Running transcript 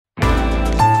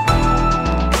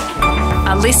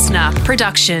listener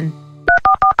production.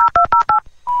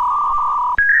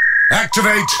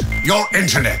 Activate your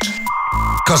internet.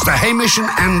 Because the Hamish and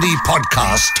Andy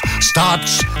podcast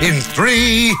starts in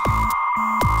 3,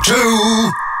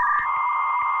 2...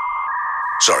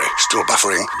 Sorry, still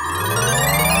buffering.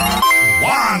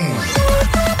 1.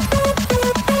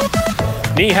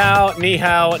 Ni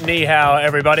hao,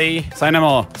 everybody. Say no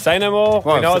more. Say no more.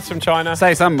 Well, we know it's from China.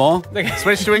 Say some more.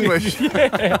 Switch to English. But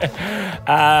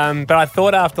I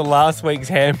thought after last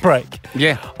week's handbrake,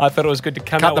 I thought it was good to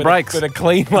come Cut out the brakes. with a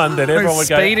clean one that everyone would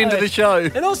go, Speed into the show.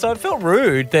 And also, it felt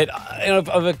rude that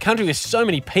of a country with so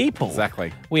many people,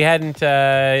 Exactly. we hadn't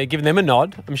given them a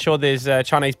nod. I'm sure there's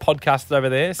Chinese podcasters over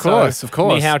there. Of course.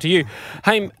 Ni hao to you.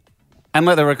 Hey, And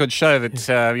let the record show that,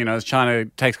 as China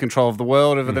takes control of the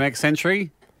world over the next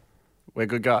century, we're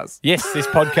good guys. yes, this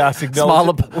podcast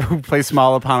acknowledges... Please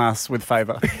smile upon us with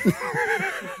favour.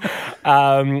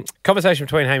 Conversation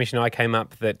between Hamish and I came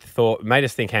up that made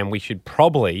us think, Ham, we should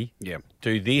probably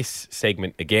do this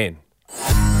segment again.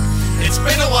 It's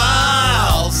been a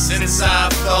while since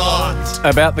I've thought.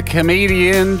 About the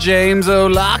comedian James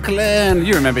O'Loughlin.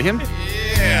 You remember him?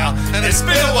 Yeah, and it's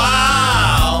been a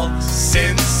while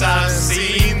since I've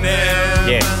seen them.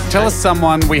 Yeah. Tell us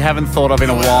someone we haven't thought of in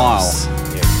a while.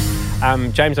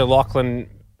 James O'Loughlin,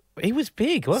 he was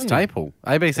big, wasn't Staple.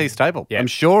 ABC Staple. Yeah. I'm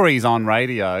sure he's on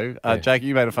radio. Jake,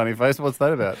 you made a funny face. What's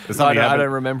that about? I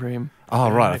don't remember him. Oh,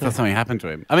 right. I thought something happened to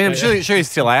him. I mean, I'm sure he's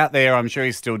still out there. I'm sure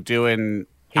he's still doing...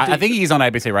 I think he's on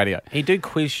ABC Radio. He'd do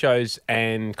quiz shows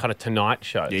and kind of Tonight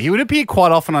shows. Yeah, he would appear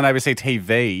quite often on ABC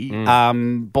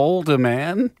TV. Balder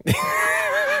man.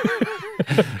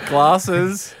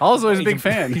 Glasses. I was always a big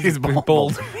fan. He's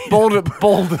bald. Bald.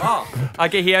 I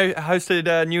get he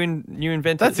hosted New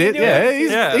Inventors. That's it.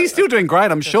 Yeah, he's still doing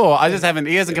great. I'm sure.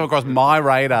 He hasn't come across my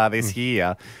radar this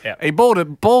year. Yeah. He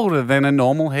balder than a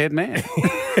normal haired man.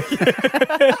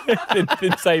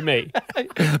 Didn't say me.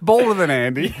 Balder than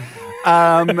Andy.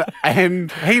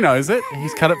 And he knows it.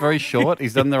 He's cut it very short.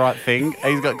 He's done the right thing.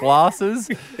 He's got glasses.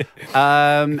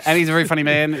 And he's a very funny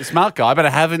man, smart guy, but I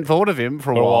haven't thought of him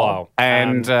for a while.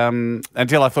 And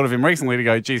until I thought of him recently to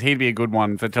go, geez, he'd be a good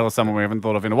one to tell us someone we haven't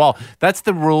thought of in a while. That's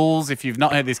the rules. If you've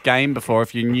not heard this game before,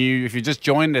 if you just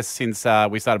joined us since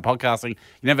we started podcasting,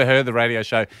 you never heard the radio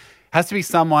show, has to be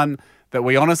someone that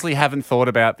we honestly haven't thought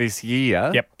about this year.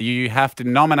 Yep. You have to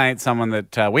nominate someone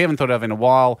that we haven't thought of in a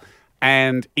while.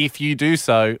 And if you do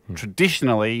so,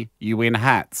 traditionally, you win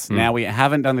hats. Now, we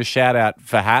haven't done the shout-out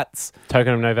for hats.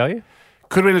 Token of no value?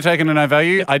 Could win a token of no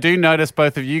value. I do notice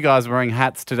both of you guys wearing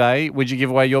hats today. Would you give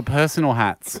away your personal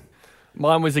hats?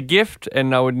 Mine was a gift,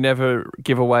 and I would never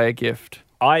give away a gift.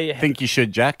 I think you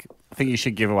should, Jack. I think you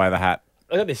should give away the hat.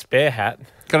 I got this spare hat.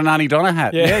 Got an Arnie Donna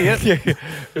hat. Yeah.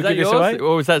 Was that yours,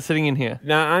 or was that sitting in here?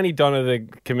 No, Arnie Donna, the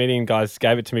comedian guys,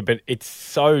 gave it to me, but it's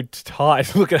so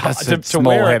tight. Look at That's it. a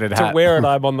small-headed hat. To wear it,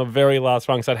 I'm on the very last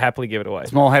rung, so I'd happily give it away.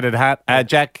 Small-headed hat.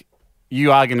 Jack,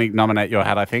 you are going to nominate your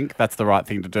hat, I think. That's the right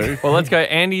thing to do. Well, let's go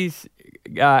Andy's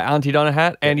Auntie Donna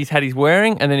hat. Andy's hat he's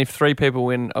wearing, and then if 3 people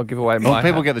win, I'll give away my hat.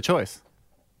 People get the choice.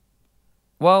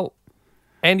 Well,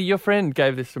 Andy, your friend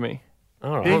gave this to me.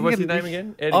 All right. What's his name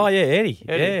again? Eddie. Oh, yeah, Eddie.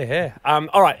 Yeah.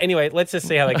 All right, anyway, let's just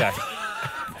see how they go.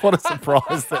 What a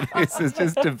surprise that this has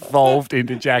just devolved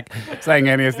into Jack saying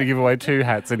Andy has to give away 2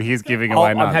 hats and he's giving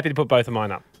away none. I'm happy to put both of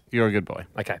mine up. You're a good boy.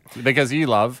 Okay. Because you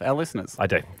love our listeners. I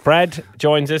do. Brad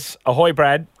joins us. Ahoy,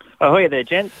 Brad. Ahoy there,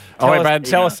 gents. Ahoy, Brad.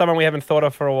 Tell us someone we haven't thought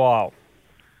of for a while.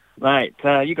 Mate,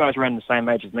 you guys are around the same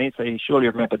age as me, so you surely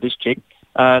remember this chick.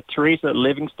 Teresa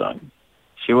Livingstone.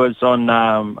 She was on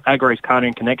Agro's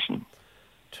Cartoon Connection.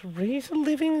 Teresa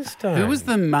Livingstone. Who was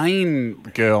the main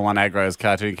girl on Agro's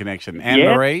Cartoon Connection?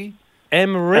 Anne-Marie?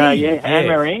 Anne-Marie.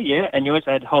 Anne-Marie, yeah. And you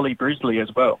also had Holly Brisley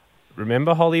as well.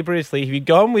 Remember Holly Brisley? If you'd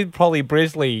gone with Holly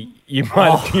Brisley, you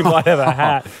might have a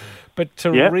hat. But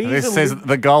Teresa... This says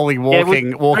the goalie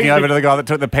walking over to the guy that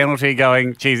took the penalty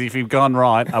going, geez, if you'd gone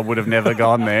right, I would have never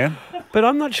gone there. But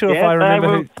I'm not sure if I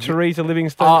remember who Teresa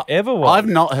Livingstone ever was. I've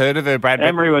not heard of her, Brad.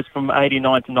 Anne-Marie was from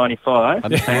 89 to 95.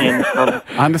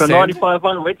 And from 95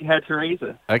 onwards, you had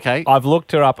Teresa. Okay. I've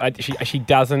looked her up. She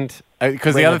doesn't...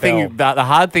 Because the other thing, the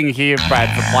hard thing here,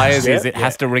 Brad, for players is it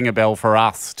has to ring a bell for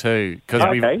us too.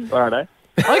 Okay, righto.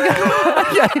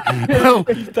 Well,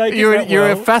 you're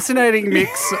a fascinating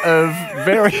mix of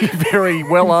very, very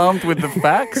well armed with the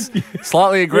facts,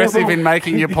 slightly aggressive in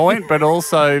making your point, but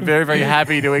also very, very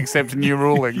happy to accept new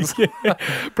rulings.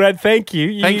 Brad, thank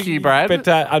you. Thank you, Brad. But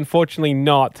unfortunately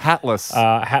not. Hatless.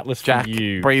 Hatless Jack for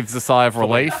you. breathes a sigh of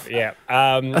relief. Yeah.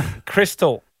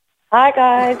 Crystal. Hi,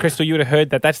 guys. Crystal, you would have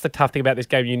heard that. That's the tough thing about this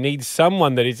game. You need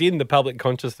someone that is in the public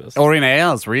consciousness. Or in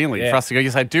ours, really, Yeah. for us to go.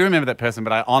 Yes, I do remember that person,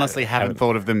 but I honestly haven't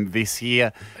thought of them this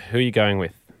year. Who are you going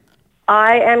with?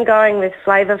 I am going with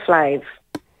Flavor Flav.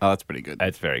 Oh, that's pretty good.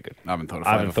 That's very good. I haven't thought of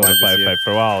I haven't Flavor thought of Flav this Flavor year. Flav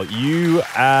for a while. You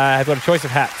have got a choice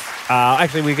of hats.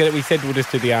 Actually, we said we'll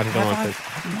just do the Auntie Donna first.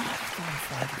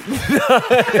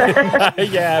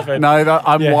 Yeah, but No,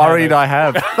 I'm Yeah, worried haven't. I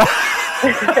have.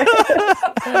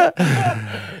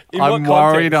 I'm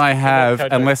worried I have,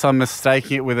 unless I'm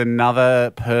mistaking it with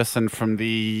another person from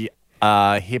the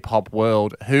hip-hop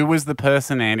world. Who was the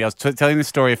person, Andy? I was telling this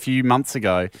story a few months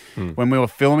ago when we were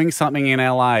filming something in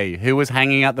LA. Who was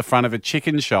hanging out the front of a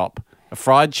chicken shop, a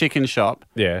fried chicken shop,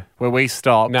 Yeah. where we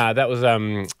stopped. No, that was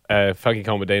Funky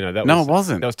Combadino. That No, was, it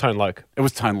wasn't. That was Tone Loc. It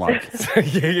was Tone Loc.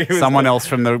 It was Someone else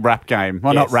from the rap game.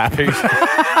 Well, not Yes. rap.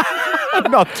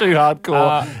 Not too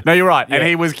hardcore. No, you're right. And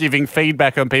he was giving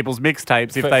feedback on people's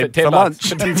mixtapes if they $10 for lunch.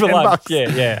 For $10 lunch. bucks.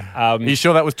 Yeah. Are you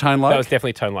sure that was Tone Loc? That was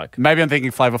definitely Tone Loc. Maybe I'm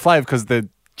thinking Flavor Flav because the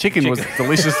chicken was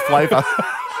delicious flavour.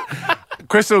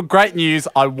 Crystal, great news.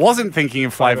 I wasn't thinking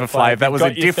of Flavor Flav. That was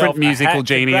a different musical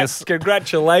genius.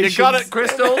 Congratulations. You got it,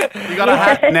 Crystal. You got a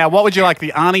hat. Now, what would you like?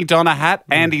 The Arnie Donna hat,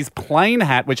 Andy's plain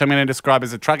hat, which I'm going to describe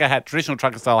as a trucker hat, traditional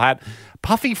trucker style hat,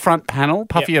 puffy front panel,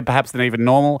 puffier perhaps than even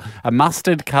normal, a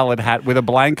mustard coloured hat with a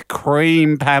blank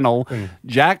cream panel,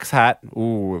 Jack's hat.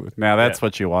 Ooh, now that's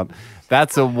what you want.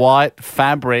 That's a white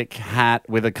fabric hat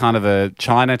with a kind of a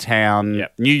Chinatown,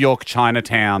 New York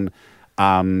Chinatown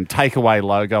takeaway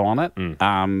logo on it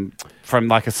from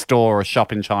like a store or a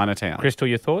shop in Chinatown. Crystal,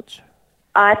 your thoughts?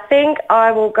 I think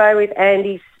I will go with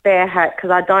Andy's spare hat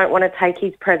because I don't want to take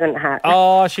his present hat.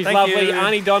 Oh, she's Thank lovely. you.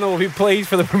 Arnie Donna will be pleased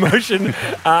for the promotion.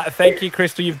 Thank you,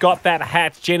 Crystal. You've got that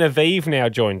hat. Genevieve now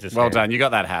joins us. Well here. done. You got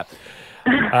that hat.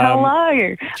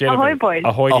 Hello. Genevieve. Ahoy, boys.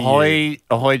 Ahoy to you. Ahoy,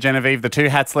 ahoy, Genevieve. The two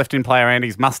hats left in play are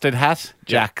Andy's mustard hat,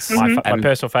 Jack's, My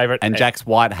personal favourite. and Jack's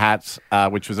white hat,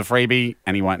 which was a freebie,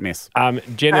 and he won't miss.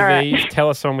 Genevieve, tell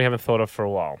us someone we haven't thought of for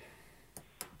a while.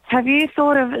 Have you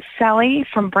thought of Sally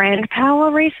from Brand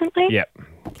Power recently? Yep.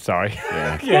 Sorry.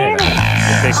 Damn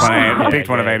it. He picked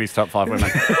one of Andy's top 5 women.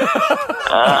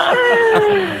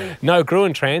 No,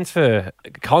 Gruen Transfer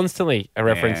constantly are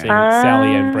referencing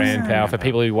Sally and Brand Power for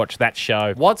people who watch that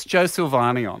show. What's Joe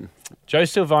Silvani on? Joe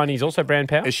Silvani's also Brand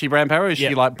Power. Is she Brand Power or is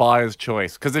she like buyer's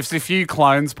choice? Because there's a few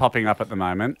clones popping up at the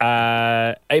moment.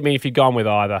 I mean, if you'd gone with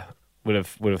either, would have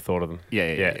thought of them.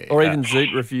 Yeah. Or even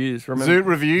Zoot Reviews. Remember? Zoot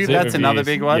Review, Zoot that's another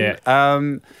Reviews, big one. yeah.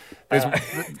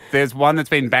 There's one that's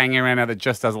been banging around now that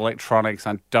just does electronics.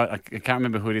 I can't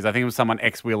remember who it is. I think it was someone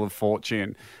ex-Wheel of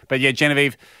Fortune. But yeah,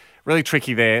 Genevieve, really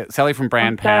tricky there. Sally from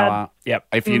Brand Power. Yep.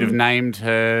 If you'd have named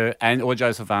her or Joe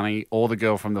Silvani or the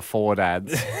girl from the Ford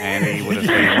ads, Andy would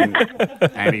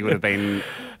have been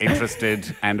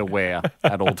interested and aware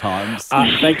at all times.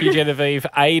 Thank you, Genevieve.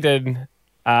 Aiden,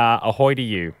 ahoy to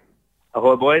you.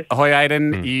 Ahoy, boys. Ahoy,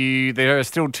 Aiden. There are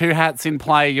still 2 hats in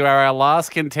play. You are our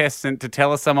last contestant to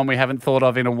tell us someone we haven't thought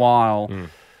of in a while.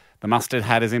 The mustard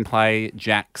hat is in play.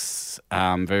 Jack's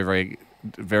very,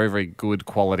 very good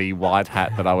quality white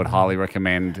hat that I would highly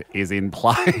recommend is in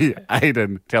play.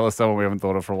 Aiden, tell us someone we haven't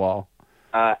thought of for a while.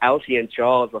 Alfie and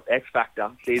Charles of X Factor.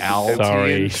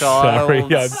 Sorry,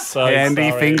 Childs. I'm so Andy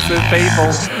sorry. thinks of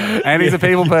people. Andy's a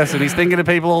people person. He's thinking of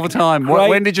people all the time.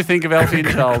 When did you think of Alfie and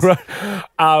Charles?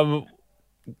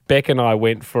 Beck and I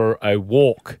went for a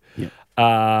walk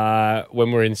when we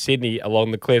were in Sydney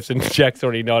along the cliffs, and Jack's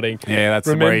already nodding. Yeah, that's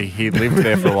where he lived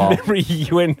there for a while. He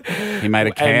made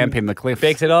a camp in the cliffs.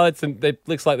 Beck said, it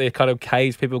looks like they're kind of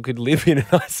caves people could live in. And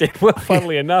I said, well,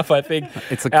 funnily enough, I think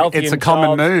It's Alfie a and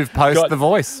common Charles move post The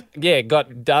Voice. Yeah, it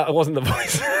wasn't The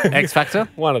Voice. X Factor?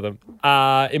 One of them.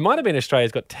 It might have been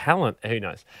Australia's Got Talent. Who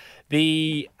knows?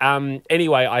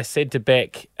 Anyway, I said to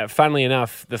Beck, funnily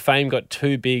enough, the fame got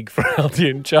too big for Alfie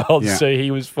and Charles, so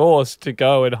he was forced to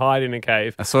go and hide in a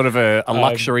cave. A sort of a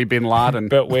luxury Bin Laden.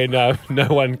 But when no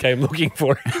one came looking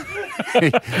for him.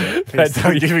 He's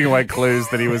giving away clues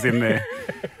that he was in there.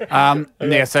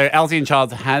 So Alfie and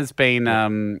Charles has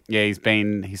been, he's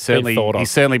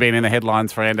certainly been in the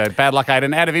headlines for Ando. Bad luck,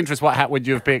 Aiden. Out of interest, what hat would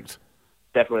you have picked?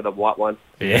 Definitely the white one.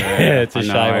 Yeah, it's a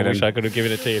shame. I wish I could have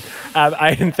given it to you.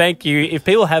 Aiden, thank you. If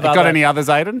people have Got any others,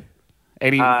 Aiden?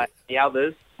 Any The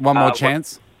others. one more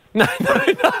chance? No,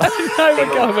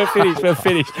 we're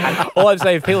finished. All I'm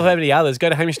saying, if people have any others, go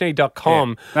to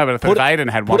hamishandy.com. No, but if Aiden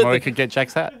had one, we could get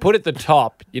Jack's hat. Put at the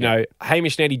top,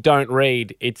 Hamish and Andy don't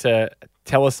read. It's a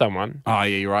tell us someone. Oh,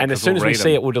 yeah, you're right. And as soon as we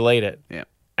see it, we'll delete it. Yeah.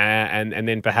 And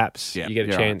then perhaps you get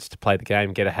a chance to play the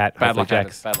game, get a hat. Bad luck,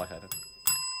 Jack's. Bad luck, Aiden.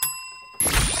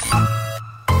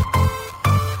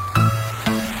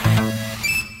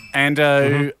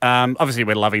 Ando, obviously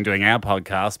we're loving doing our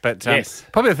podcast, but Yes.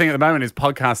 probably the thing at the moment is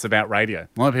podcasts about radio.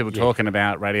 A lot of people talking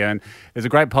about radio, and there's a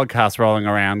great podcast rolling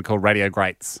around called Radio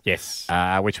Greats. Yes.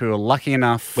 Which we were lucky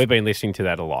enough. We've been listening to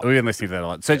that a lot. We've been listening to that a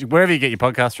lot. Search wherever you get your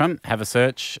podcast from. Have a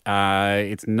search.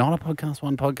 It's not a Podcast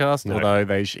One podcast, although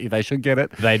they should get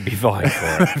it. They'd be vying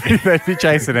for it. They'd be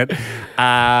chasing it.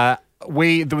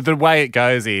 The way it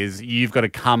goes is you've got to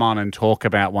come on and talk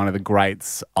about one of the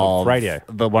greats of radio.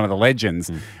 One of the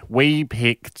legends. We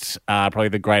picked probably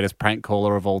the greatest prank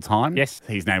caller of all time. Yes.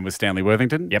 His name was Stanley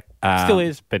Worthington. Yep. Still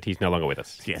is, but he's no longer with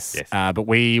us. Yes. But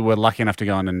we were lucky enough to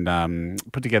go on and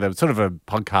put together sort of a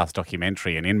podcast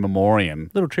documentary, an in memoriam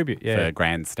Little tribute, for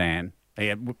Grand Stan.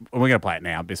 Yeah, we're going to play it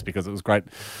now just because it was great.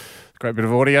 Great bit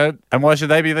of audio. And why should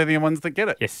they be the ones that get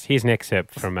it? Yes, here's an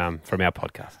excerpt from our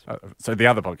podcast. So the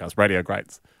other podcast, Radio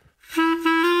Greats.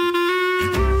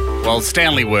 Well,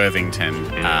 Stanley Worthington,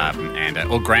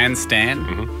 or Grand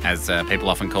Stan, as people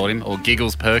often called him, or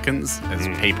Giggles Perkins, as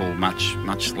people much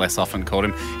less often called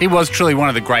him. He was truly one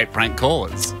of the great prank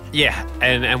callers. Yeah,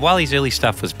 and while his early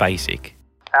stuff was basic.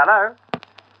 Hello?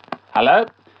 Hello?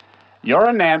 You're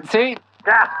a Nancy?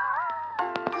 Stan!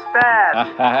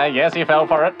 Yes, you fell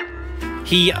for it.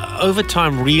 He, over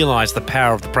time, realised the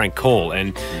power of the prank call,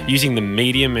 and using the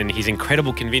medium and his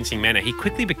incredible convincing manner, he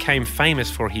quickly became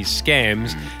famous for his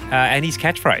scams and his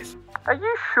catchphrase. Are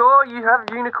you sure you have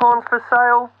unicorns for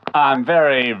sale? I'm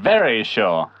very, very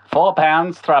sure.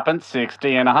 £4, threepence,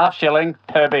 60 and a half shilling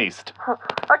per beast.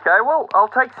 Okay, well, I'll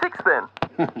take 6 then.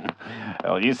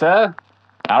 Well, you, sir,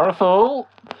 are a fool.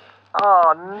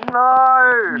 Oh,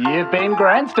 no. You've been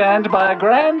grandstand by a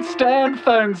grandstand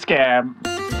phone scam.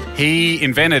 He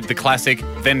invented the classic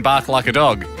 "then bark like a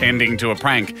dog" ending to a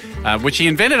prank, which he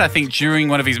invented, I think, during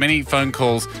one of his many phone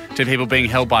calls to people being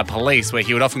held by police, where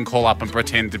he would often call up and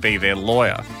pretend to be their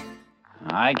lawyer.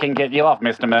 I can get you off,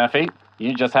 Mr. Murphy.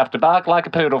 You just have to bark like a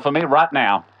poodle for me right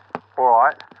now. All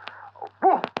right.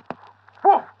 Woof!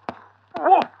 Woof!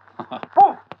 Woof!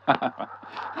 Woof!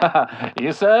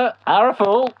 You, sir, are a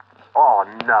fool. Oh,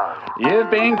 no. You've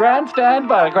been grandstand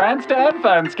by a grandstand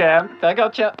phone scam. I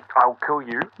got you. I'll kill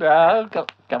you.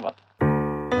 Come on.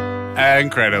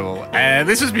 Incredible. And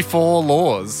this was before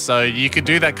laws, so you could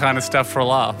do that kind of stuff for a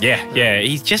laugh. Yeah.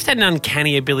 He's just had an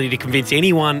uncanny ability to convince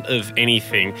anyone of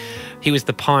anything. He was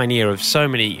the pioneer of so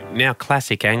many now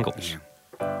classic angles.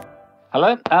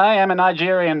 Hello, I am a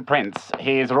Nigerian prince.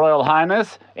 His Royal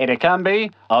Highness,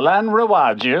 Edikambi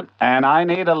Olanrewaju, and I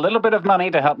need a little bit of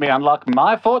money to help me unlock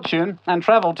my fortune and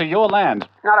travel to your land.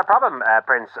 Not a problem,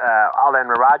 Prince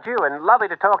Olanrewaju, and lovely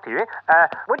to talk to you.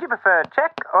 Would you prefer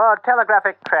check or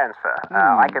telegraphic transfer?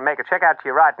 I can make a check out to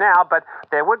you right now, but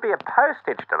there would be a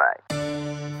postage delay.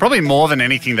 Probably more than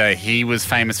anything, though, he was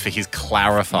famous for his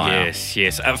clarifier.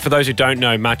 Yes. For those who don't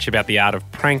know much about the art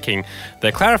of pranking,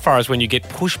 the clarifier is when you get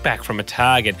pushback from a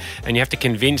target and you have to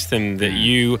convince them that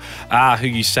you are who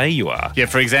you say you are. Yeah,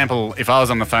 for example, if I was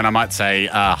on the phone, I might say,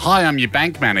 hi, I'm your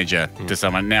bank manager to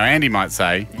someone. Now, Andy might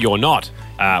say, you're not.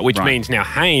 Which means now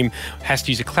Haim has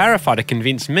to use a clarifier to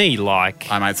convince me,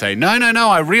 like... I might say, no,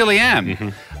 I really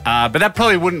am. But that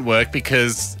probably wouldn't work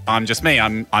because I'm just me.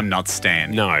 I'm not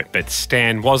Stan. No, but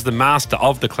Stan was the master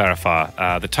of the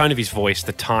clarifier. The tone of his voice,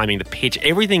 the timing, the pitch,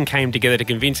 everything came together to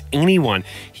convince anyone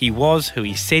he was who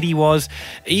he said he was,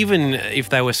 even if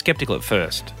they were sceptical at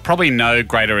first. Probably no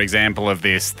greater example of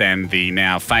this than the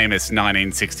now famous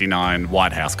 1969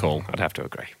 White House call. I'd have to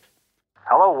agree.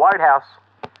 Hello, White House.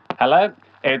 Hello,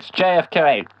 it's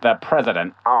JFK, the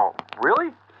president. Oh,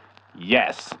 really?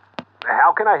 Yes.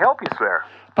 How can I help you, sir?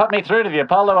 Put me through to the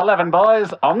Apollo 11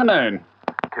 boys on the moon.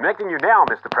 Connecting you now,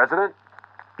 Mr. President.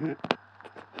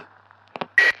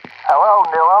 Hello,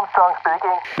 Neil Armstrong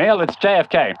speaking. Neil, it's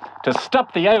JFK. To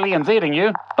stop the aliens eating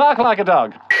you, bark like a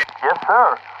dog. Yes,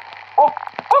 sir.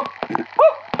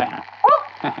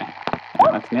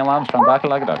 That's Neil Armstrong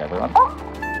barking like a dog, everyone.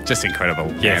 Just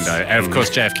incredible. Yes. And of course,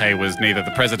 JFK was neither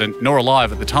the president nor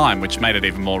alive at the time, which made it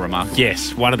even more remarkable.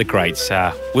 Yes, one of the greats.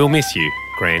 We'll miss you,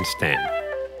 Grand Stan.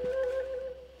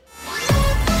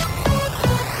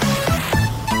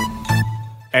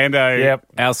 And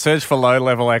our search for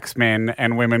low-level X-Men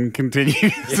and women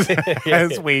continues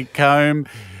as we comb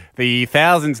the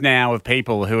thousands now of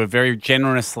people who have very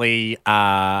generously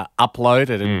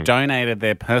uploaded and donated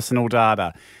their personal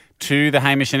data to the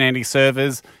Hamish and Andy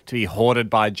servers to be hoarded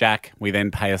by Jack. We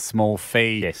then pay a small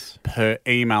fee per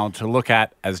email to look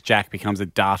at as Jack becomes a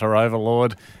data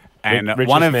overlord. And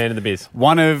richest man in the biz.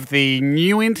 One of the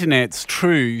new internet's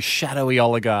true shadowy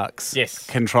oligarchs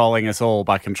controlling us all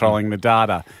by controlling the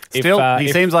data. Still,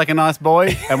 he seems like a nice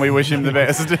boy and we wish him the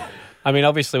best. I mean,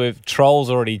 obviously, with trolls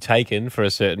already taken for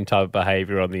a certain type of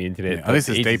behaviour on the internet. Yeah, this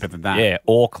is deeper than that. Yeah,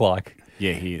 orc-like.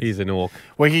 Yeah, he is. He's an orc.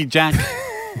 Well,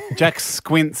 Jack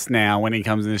squints now when he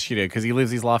comes in the studio because he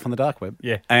lives his life on the dark web.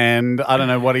 Yeah. And I don't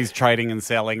know what he's trading and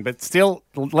selling, but still,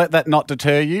 let that not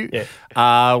deter you.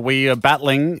 Yeah. We are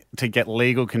battling to get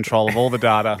legal control of all the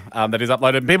data that is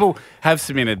uploaded. People have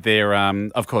submitted their,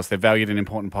 of course, their valued and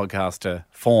important podcaster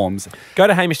forms. Go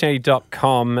to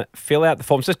hamishandy.com, fill out the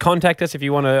forms. Just contact us if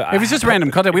you want to. If it's just random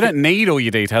content, we don't need all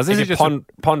your details. This If is you're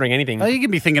just pondering anything. Oh, you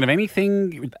can be thinking of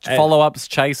anything, follow-ups,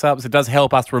 chase-ups. It does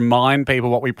help us remind people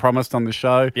what we promised on the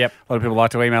show. Yep. A lot of people like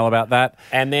to email about that.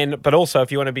 And then, but also,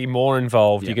 if you want to be more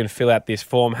involved, you can fill out this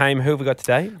form. Haim, who have we got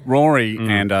today? Rory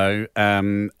Ando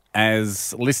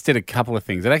has listed a couple of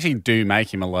things that actually do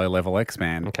make him a low-level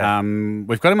X-Man. Okay.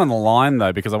 We've got him on the line,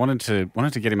 though, because I wanted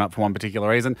to get him up for one particular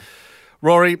reason.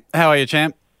 Rory, how are you,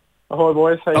 champ? Ahoy,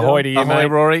 boys. How you Ahoy doing? to you, Ahoy, mate.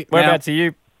 Rory. Whereabouts are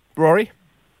you, Rory?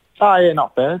 Oh, yeah,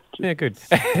 not bad. Yeah, good.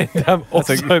 And,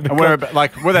 also,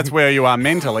 That's where you are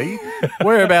mentally.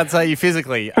 Whereabouts are you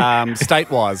physically,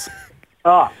 state-wise?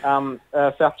 South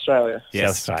Australia. Yes.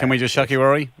 Australia. Can we just shock you,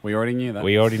 Rory? We already knew that.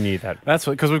 we already knew that. That's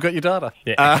because we've got your data.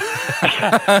 Yeah.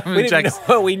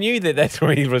 We knew that that's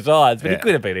where he resides, but Yeah. it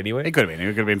could have been anywhere. It could have been.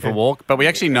 It could have been for a walk. But we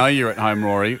actually know you're at home,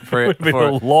 Rory. It would have been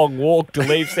a long walk to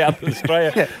leave South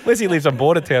Australia. Unless he lives on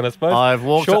Bordertown, I suppose. I've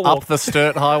walked Short up walk. the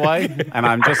Sturt Highway, and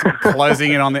I'm just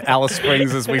closing in on the Alice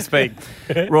Springs as we speak.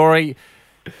 Rory,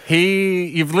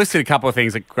 you've listed a couple of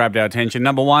things that grabbed our attention.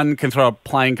 Number one, can throw a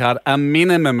playing card a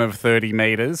minimum of 30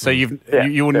 metres. So you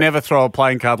will never throw a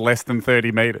playing card less than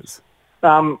 30 metres.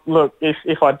 Look,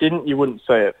 if I didn't, you wouldn't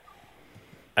see it.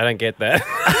 I don't get that.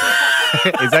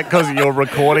 Is that because you're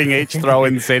recording each throw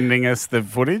and sending us the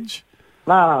footage?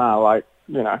 No. Like,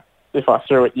 if I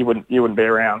threw it, you wouldn't be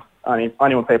around. Only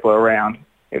when people are around,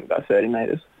 it would go 30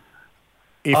 metres.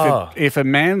 If a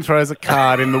man throws a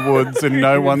card in the woods and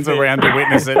no one's around to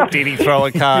witness it, did he throw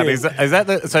a card? Is that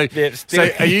the so? Yeah, So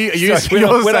are you?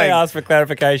 When I asked for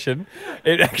clarification,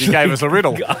 it actually you gave us a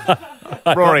riddle,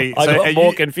 Rory. I got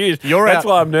more confused. That's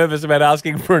why I'm nervous about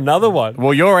asking for another one.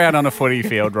 Well, you're out on a footy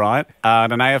field, right?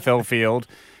 An AFL field.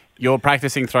 You're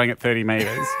practicing throwing at 30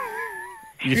 metres.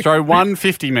 You throw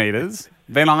 150 metres,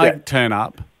 then I turn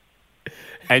up,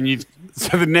 and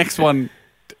so the next one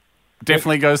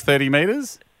definitely goes 30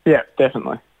 metres? Yeah,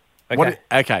 definitely. Okay.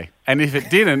 Okay. And if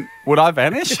it didn't, would I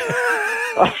vanish?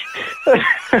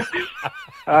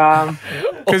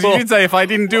 Because you did say if I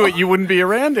didn't do it, you wouldn't be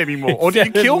around anymore. Or do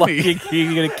you kill me?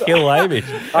 You're going to kill Hamish.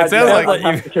 It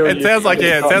sounds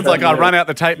like I run out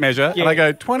the tape measure and I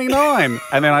go 29,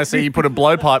 and then I see you put a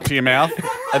blowpipe to your mouth,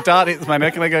 a dart hits my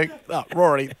neck, and I go, oh,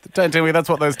 Rory, don't tell me that's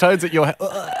what those toads at your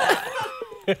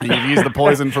and you've used the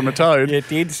poison from a toad. It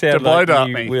did sound to blow like dart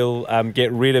you me. will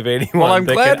get rid of anyone Well, I'm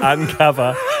that glad. can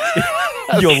uncover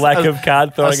your lack of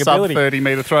card throwing a ability. sub 30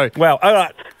 metre throw. Well, all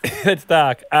right, it's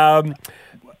dark.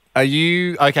 Are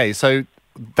you okay? So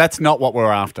that's not what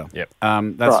we're after. Yep.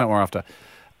 That's not what we're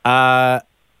after.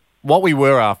 What we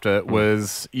were after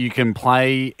was you can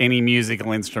play any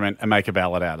musical instrument and make a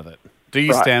ballad out of it. Do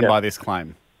you stand by this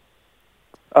claim?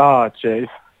 Oh, jeez.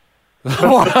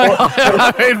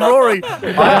 I mean, Rory,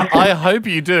 I hope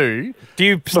you do. Do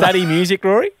you study music,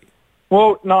 Rory?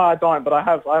 Well, no, I don't, but I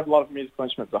have a lot of musical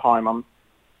instruments at home. I'm,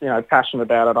 passionate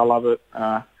about it. I love it.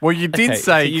 Well, you did Okay, say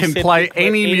so you you can said play play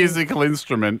any any- musical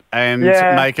instrument and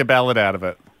Yeah. make a ballad out of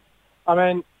it. I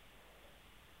mean,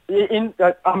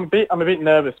 I'm a bit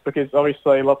nervous because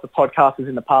obviously lots of podcasters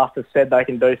in the past have said they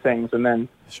can do things and then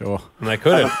Sure. And they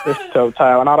could have. just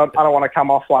telltale, and I don't want to come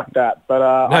off like that.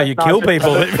 But No, you kill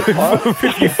people.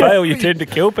 If you fail, you tend to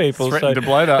kill people. Threatened to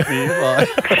blow up you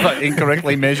by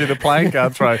incorrectly measured a playing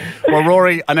card throw. Well,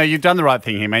 Rory, I know you've done the right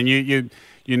thing here, man.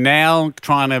 You're now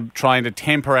trying to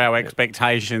temper our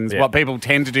expectations. Yeah. What people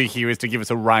tend to do here is to give us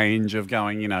a range of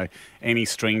going, any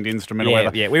stringed instrument or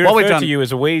whatever. Yeah, we What we've refer done- to you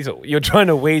as a weasel. You're trying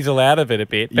to weasel out of it a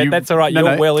bit, but that's all right. No,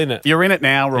 You're no, well in it. You're in it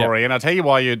now, Rory, and I'll tell you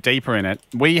why you're deeper in it.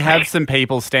 We have some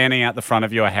people standing out the front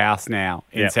of your house now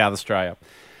in Yep. South Australia.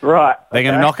 right, They're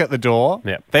going to knock at the door.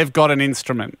 Yep. They've got an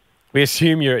instrument. We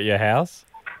assume you're at your house.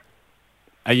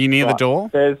 Are you near the door?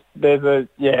 There's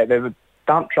a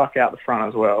dump truck out the front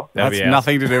as well. That'll That's be ours.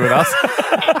 nothing to do with us.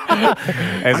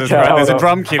 There's hold a on.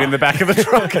 drum kit in the back of the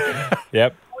truck.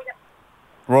 Yep.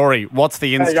 Rory, what's the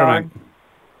How you instrument? going?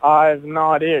 I have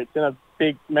no idea. It's in a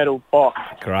big metal box.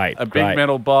 Great. A big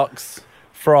metal box.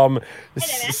 from.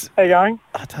 How you going?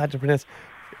 It's hard to pronounce.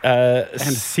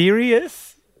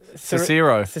 Sirius?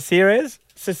 Cicero. Ceres?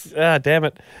 Damn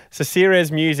it.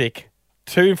 Ceres Music.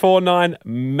 249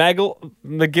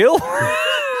 McGill?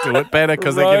 Do it better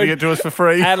because they're giving it to us for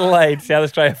free. Adelaide, South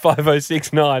Australia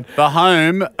 5069. The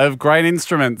home of great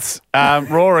instruments.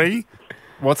 Rory,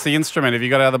 what's the instrument? Have you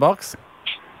got it out of the box?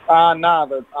 No,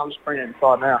 but I'm just bringing it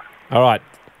inside now. All right.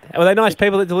 Were they nice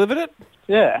people that delivered it?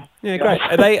 Yeah. Yeah, great.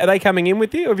 Are they coming in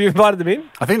with you? Have you invited them in?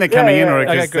 I think they're coming in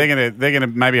because Okay, they're gonna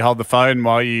maybe hold the phone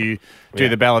while you do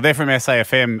the ballad. They're from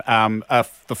SAFM,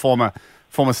 the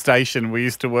former station we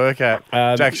used to work at.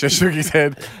 Jack just shook his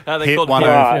head. Hit 10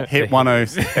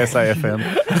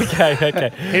 SAFM. Okay.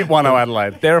 Hit 10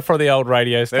 Adelaide. They're from the old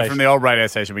radio station. They're from the old radio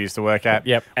station we used to work at.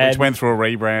 Yep. Which went through a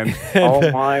rebrand. Oh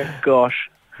my gosh.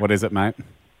 What is it, mate?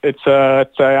 It's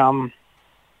an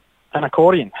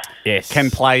accordion. Yes. Can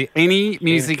play any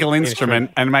musical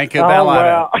instrument and make a ballad.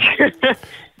 Oh, wow.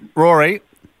 Rory,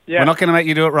 Yeah. we're not going to make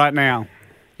you do it right now.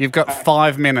 You've got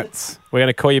 5 minutes. We're going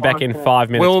to call you back in 5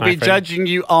 minutes. We'll my be friend. judging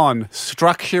you on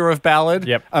structure of ballad,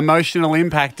 Yep. emotional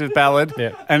impact of ballad,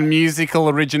 Yep. and musical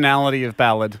originality of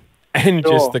ballad. And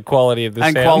just the quality of the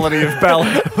And sound. quality of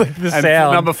ballad. The And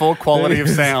sound. number 4, quality of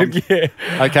sound. Yeah.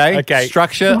 Okay?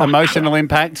 Structure, emotional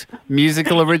impact,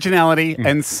 musical originality,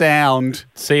 and sound.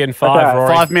 See you in 5, Okay.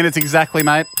 Rory. 5 minutes exactly,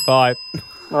 mate. 5.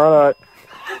 All right.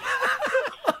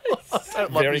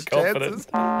 Very confident.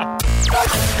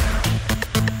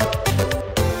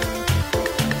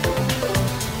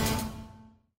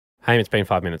 Hey, it's been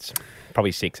 5 minutes.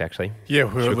 Probably 6, actually. Yeah, we're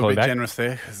Should we a little call bit him back? generous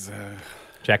there. 'Cause,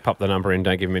 Jack, pop the number in.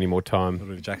 Don't give him any more a time. little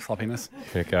bit of Jack sloppiness.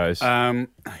 Here it goes. Here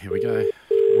we go.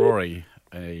 Rory,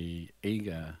 a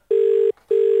eager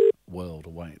world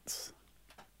awaits.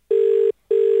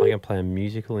 I'm going to play a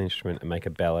musical instrument and make a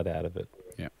ballad out of it.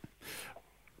 Yeah.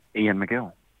 Ian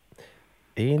McGill.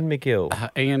 Ian McGill.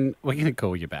 Ian, we're going to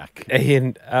call you back.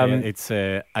 Ian, it's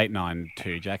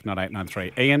 892, Jack, not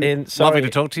 893. Ian, Ian, lovely sorry. to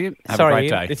talk to you. Have sorry, a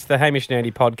great Ian, day. it's the Hamish and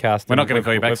Andy podcast. We're not going to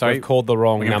call you back, sorry. We've called the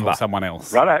wrong We're going to number. call someone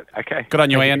else. Righto, okay. Good on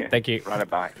you, Ian. Thank you. Righto,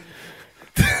 bye.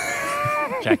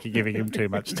 Jack, you're giving him too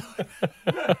much time.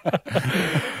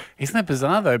 Isn't that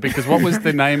bizarre, though? Because what was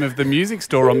the name of the music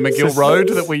store on McGill Road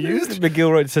that we used?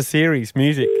 McGill Road. It's a series,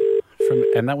 music.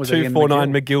 And that was Ian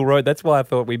 249 McGill. McGill Road. That's why I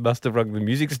thought we must have rung the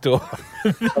music store.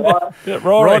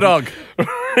 Raw dog. How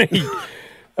are you?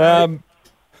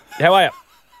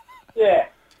 Yeah.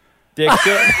 Yeah,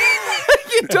 good.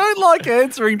 You don't like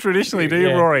answering traditionally, do you,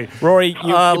 Yeah. Rory? Rory,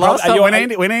 last time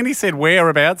when Andy said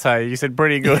whereabouts are you, you said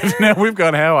pretty good. Now we've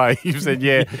gone how are you? You said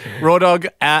yeah. Raw dog.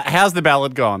 How's the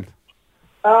ballad gone?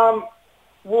 Well,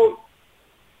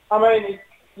 I mean,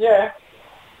 yeah.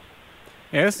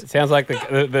 Yes. It sounds like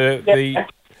the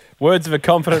words of a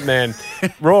confident man.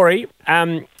 Rory,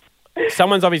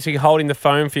 someone's obviously holding the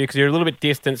phone for you because you're a little bit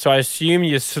distant, so I assume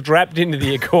you're strapped into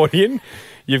the accordion.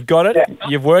 You've got it. Yeah.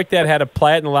 You've worked out how to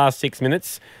play it in the last 6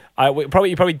 minutes. You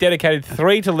probably dedicated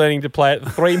 3 to learning to play it,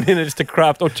 3 minutes to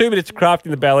craft, or 2 minutes to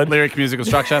crafting the ballad. Lyric, musical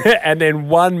structure. And then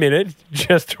 1 minute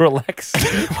just to relax.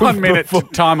 1 minute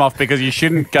time off because you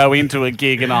shouldn't go into a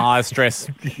gig in a high stress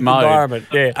mode. Environment,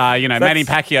 yeah. Manny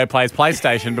Pacquiao plays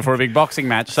PlayStation before a big boxing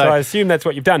match. So I assume that's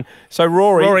what you've done. So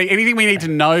Rory, anything we need to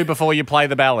know before you play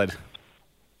the ballad?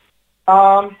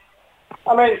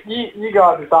 I mean, you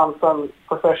guys have done some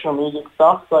professional music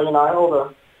stuff, so you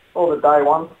know all the day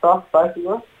one stuff,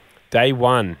 basically. Day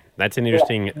one. That's an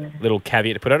interesting little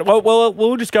caveat to put on it. Well,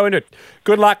 we'll just go into it.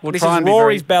 Good luck. This try is and be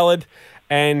Rory's very- ballad,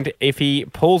 and if he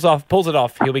pulls it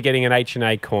off, he'll be getting an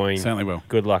H&A coin. Certainly will.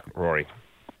 Good luck, Rory.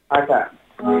 Okay.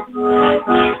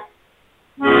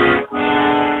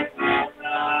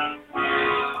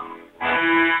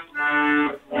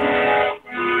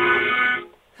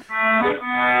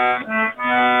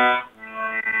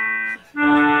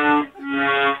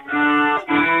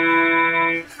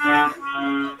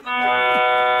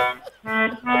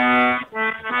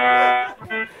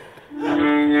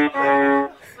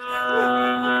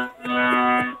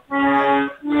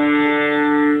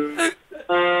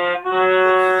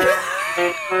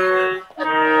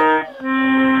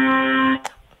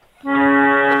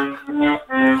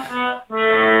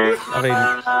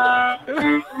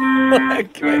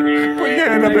 Put your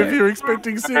hand up if you're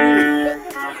expecting singing.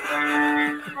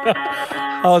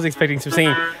 I was expecting some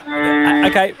singing.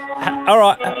 Okay, all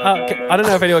right. I don't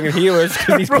know if anyone can hear us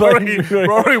because he's playing.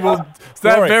 Rory will.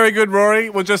 Rory. Very good, Rory.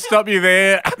 We'll just stop you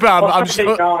there. I'm Keep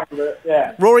sure. going, but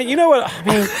yeah. Rory, you know what? I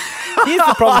mean, here's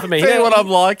the problem for me. Tell you what I'm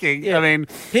liking. Yeah. I mean,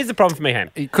 Here's the problem for me,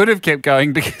 Ham. you could have kept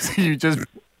going because you just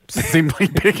simply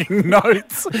picking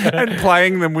notes and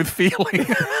playing them with feeling.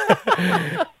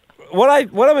 What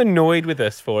I'm annoyed with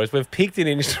this for is we've picked an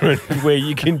instrument where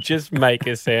you can just make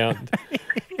a sound.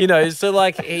 You know, so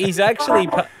like he's actually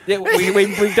we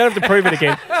don't have to prove it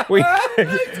again. We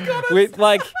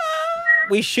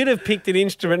we should have picked an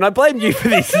instrument. And I blame you for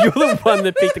this. You're the one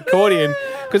that picked accordion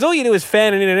because all you do is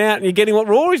fan it in and out and you're getting what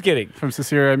Rory's getting. From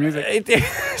Cicero Music.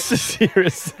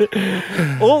 Serious.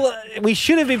 We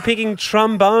should have been picking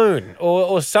trombone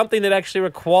or something that actually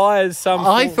requires some...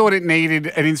 I thought it needed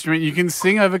an instrument you can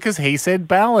sing over because he said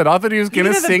ballad. I thought he was going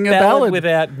to sing a ballad.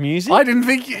 Without music? I didn't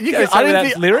think you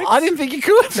could. Lyrics? I didn't think you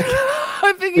could.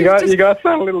 I think You guys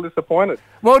sound a little disappointed.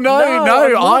 Well, no.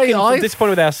 I'm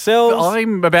disappointed with ourselves.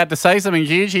 I'm about to say something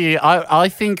huge here. I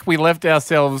think we left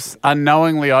ourselves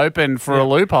unknowingly open for a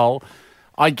loophole.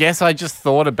 I guess I just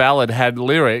thought a ballad had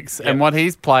lyrics, and what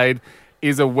he's played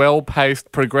is a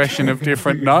well-paced progression of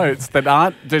different notes that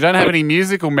don't have any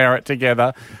musical merit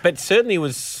together. But certainly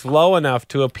was slow enough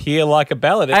to appear like a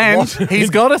ballad. He's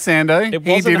got us, Ando.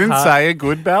 He didn't say a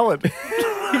good ballad.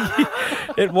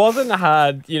 It wasn't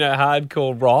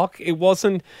hardcore rock. It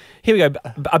wasn't. Here we go.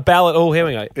 A ballad. Oh, here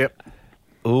we go. Yep.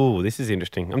 Oh, this is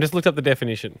interesting. I'm just looked up the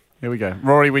definition. Here we go.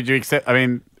 Rory, would you accept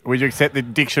the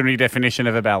dictionary definition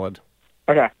of a ballad?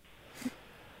 Okay.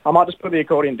 I might just put the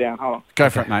accordion down. Hold on. Go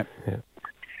for it, mate. Yeah.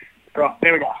 Right,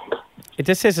 there we go. It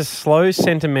just says a slow,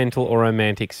 sentimental or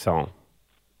romantic song.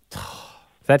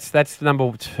 That's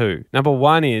number 2. Number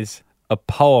 1 is a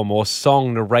poem or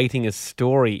song narrating a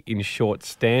story in short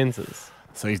stanzas.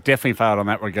 So he's definitely failed on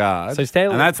that regard. So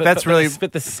that's really.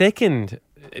 But the second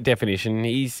definition,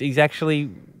 he's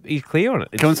clear on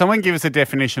it. Can someone give us a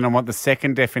definition on what the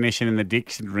second definition in the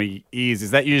dictionary is?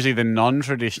 Is that usually the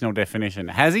non-traditional definition?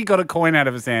 Has he got a coin out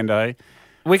of his Ando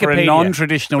for a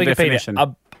non-traditional definition?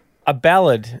 A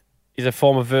ballad is a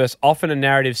form of verse, often a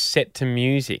narrative set to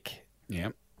music. Yeah,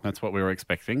 that's what we were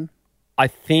expecting. I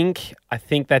think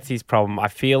that's his problem. I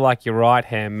feel like you're right,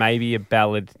 Ham. Maybe a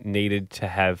ballad needed to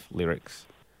have lyrics.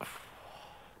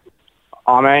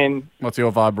 I mean... What's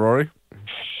your vibe, Rory?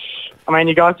 I mean,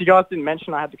 you guys didn't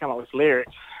mention I had to come up with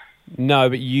lyrics. No,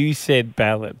 but you said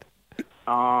ballad.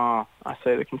 I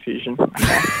see the confusion.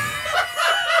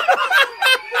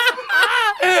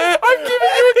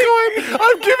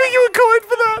 I'm giving you a coin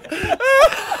for that.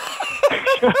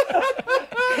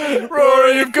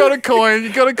 Rory, you've got a coin.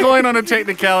 You've got a coin on a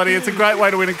technicality. It's a great way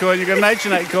to win a coin. You've got an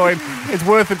H&8 coin. It's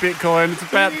worth a Bitcoin. It's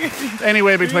about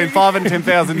anywhere between $5,000 and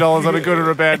 $10,000 on a good or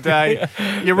a bad day.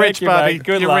 You're rich, buddy. Mate.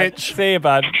 Good You're luck. rich. See you,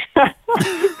 bud.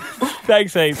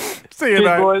 Thanks, heaps. See you,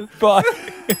 mate. Boys. Bye.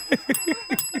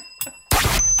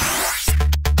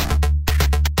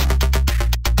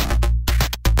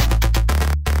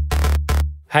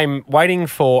 Hey, I'm waiting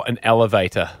for an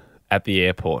elevator at the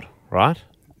airport, right?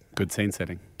 Good scene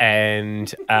setting.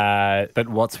 And but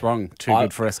what's wrong? Too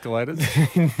good for escalators?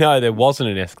 No, there wasn't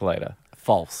an escalator.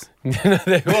 False. No,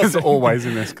 there There's always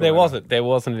an escalator. There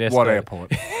wasn't an escalator. What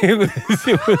airport? it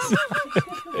was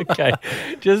okay.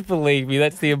 Just believe me,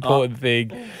 that's the important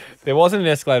thing. There wasn't an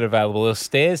escalator available. There were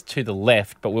stairs to the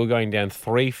left, but we were going down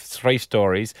three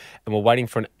stories, and we're waiting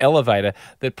for an elevator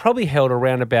that probably held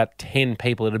around about 10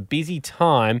 people at a busy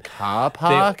time. Car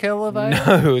park elevator?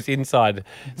 No, it was inside.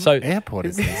 So airport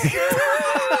is this?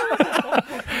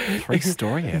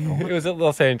 3-story airport. It was at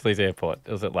Los Angeles Airport.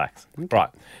 It was at LAX. Right.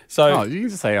 So you can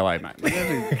just say LA, mate.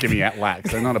 Give me at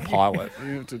LAX. I'm not a pilot.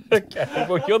 Okay.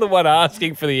 Well, you're the one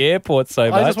asking for the airport so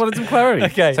much. I just wanted some clarity.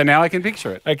 Okay. So now I can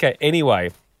picture it. Okay.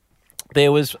 Anyway,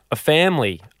 there was a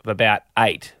family of about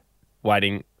 8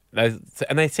 waiting. And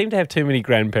they seem to have too many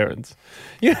grandparents.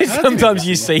 You know, sometimes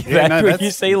you see that when you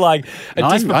see like a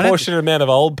disproportionate amount of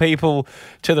old people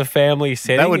to the family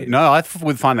setting. I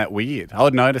would find that weird. I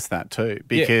would notice that too,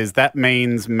 because that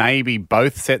means maybe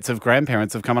both sets of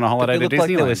grandparents have come on a holiday to Disneyland.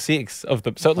 Like there were 6 of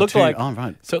them, so it looked like. Oh,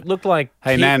 right. So it looked like.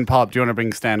 Hey, Nan, Pop, do you want to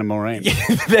bring Stan and Maureen? Yeah,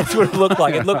 that's what it looked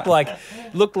like. It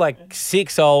looked like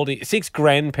 6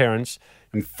 grandparents.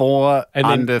 And 4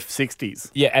 under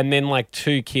 60s. Yeah, and then like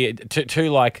 2 kids, two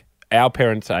like our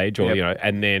parents' age, or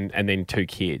and then 2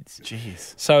 kids.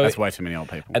 Jeez, so that's way too many old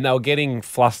people. And they were getting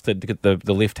flustered because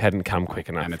the lift hadn't come quick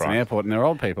enough. And it's an airport, and they're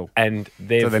old people, and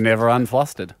so they're never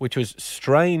unflustered, which was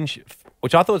strange.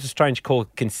 Which I thought was a strange call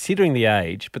considering the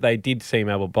age, but they did seem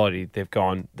able-bodied.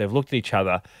 They've looked at each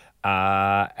other,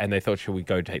 and they thought, should we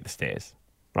go take the stairs?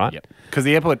 Right? Yep. Because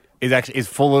the airport is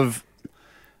full of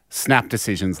snap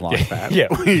decisions like that. Yeah.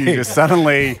 You just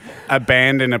suddenly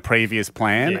abandon a previous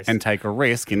plan and take a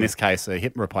risk, in this case a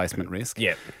hip replacement risk,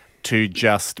 to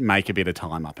just make a bit of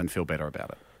time up and feel better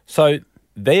about it. So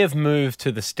they have moved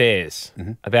to the stairs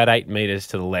about 8 metres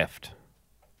to the left.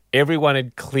 Everyone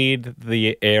had cleared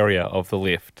the area of the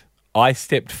lift. I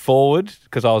stepped forward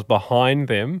because I was behind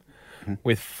them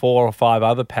with 4 or 5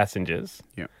 other passengers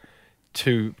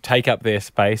to take up their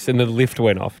space, and the lift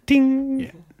went off. Ding!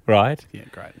 Yeah. Right? Yeah,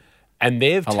 great. and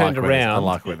they've turned around. I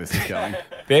like where this is going.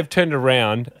 They've turned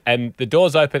around, and the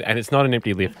door's open, and it's not an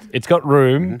empty lift. It's got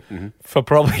room for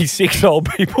probably 6 old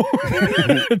people,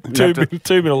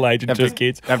 two middle-aged and 2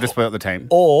 kids. They have to split the team.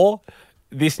 Or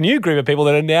this new group of people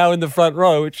that are now in the front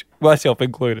row, which myself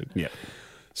included. Yeah.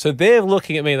 So they're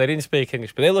looking at me. They didn't speak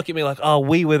English, but they're looking at me like, "Oh,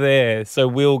 we were there, so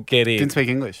we'll get in." Didn't speak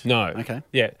English? No. Okay.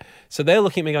 Yeah. So they're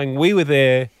looking at me going, "We were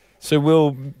there, so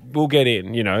we'll get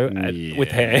in,"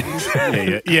 with hands.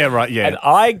 Yeah, right, yeah. And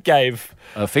I gave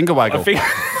a finger waggle.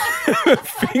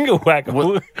 Finger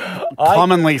waggle.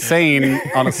 Commonly seen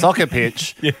on a soccer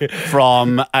pitch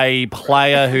from a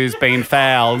player who's been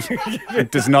fouled,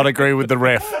 does not agree with the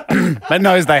ref, but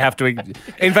knows they have to.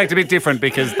 In fact, a bit different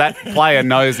because that player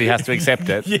knows he has to accept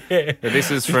it. Yeah. But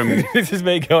this is from. This is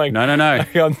me going. No.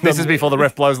 This is before the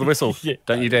ref blows the whistle. Yeah,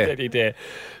 Don't you dare. Don't you dare.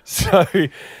 So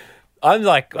I'm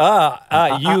like,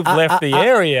 you've left the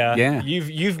area. Yeah.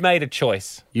 You've made a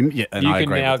choice. And you I can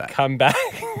agree now with that. come back.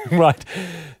 Right.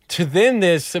 To them,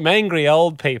 there's some angry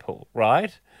old people,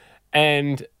 right?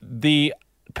 And the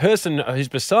person who's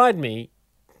beside me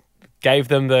gave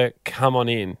them the "come on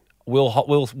in.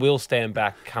 We'll stand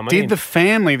back. Come on in." Did the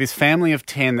family, this family of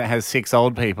 10 that has 6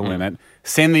 old people in it,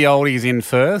 send the oldies in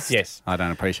first? Yes. I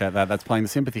don't appreciate that. That's playing the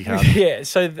sympathy card. Yeah.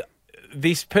 So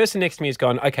this person next to me has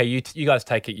gone, "Okay, you guys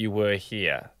take it. You were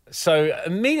here." So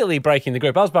immediately breaking the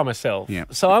group, I was by myself. Yeah.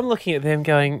 So I'm looking at them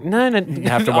going, no. You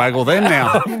have to waggle them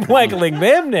now. I'm waggling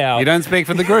them now. You don't speak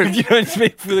for the group. You don't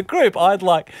speak for the group. I'd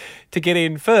like to get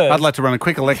in first. I'd like to run a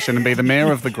quick election and be the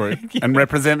mayor of the group and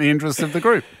represent the interests of the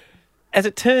group. As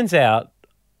it turns out,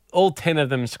 all 10 of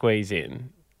them squeeze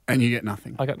in. And you get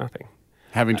nothing. I got nothing.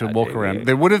 Having to walk around.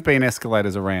 There would have been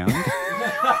escalators around.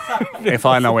 If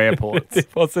I know airports. There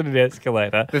wasn't an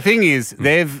escalator. The thing is,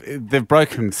 they've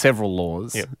broken several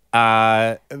laws. Yep.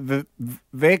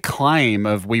 Their claim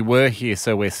of "we were here,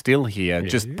 so we're still here"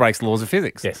 just breaks laws of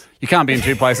physics. Yes. You can't be in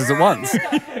 2 places at once.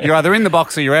 You're either in the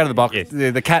box or you're out of the box. Yes.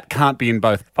 The cat can't be in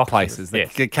both places. The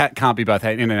Yes. cat can't be both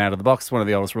in and out of the box. It's one of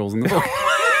the oldest rules in the book.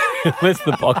 Unless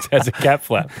the box has a cat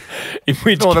flap. In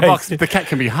which Or the case- box, the cat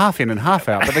can be half in and half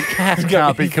out, but the cat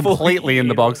can't be completely in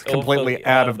the box, or completely fully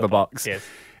out of the box. Yes.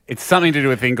 It's something to do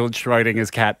with a thing called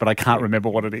Schrodinger's cat, but I can't remember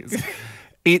what it is.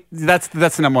 That's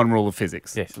the number one rule of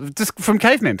physics. Yes. Just from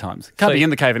caveman times. Can't So be in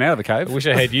the cave and out of the cave. I wish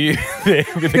I had you there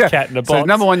with a cat in a box. So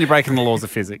number one, you're breaking the laws of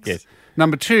physics. Yes.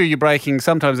 Number two, you're breaking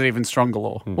sometimes an even stronger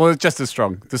law. Well, it's just as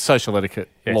strong, the social etiquette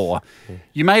law.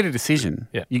 You made a decision.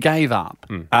 Yeah. You gave up.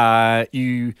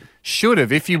 You should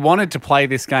have, if you wanted to play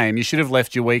this game, you should have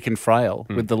left your weak and frail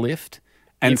with the lift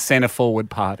and sent a forward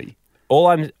party.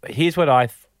 Here's what I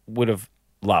would have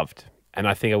loved, and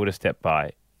I think I would have stepped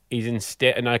by. Is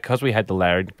instead, and because we had the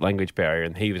language barrier,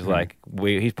 and he was like,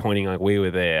 he's pointing like we were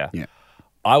there. Yeah.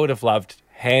 I would have loved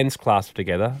hands clasped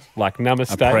together, like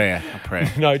namaste. A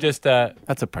prayer. No, just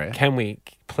That's a prayer. can we,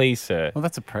 please, sir? Well,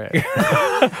 that's a prayer.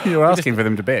 You're asking for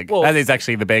them to beg. Well, that is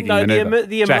actually the begging no, maneuver.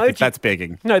 the Jack, emoji- that's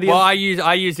begging. No, Well, I use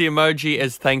the emoji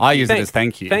as thank you. I use it as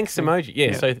thank you. Thanks emoji.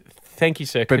 Yeah. So thank you,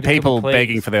 sir. But Could you people please-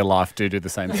 begging for their life do the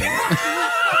same thing.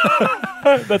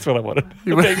 That's what I wanted.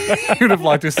 You would have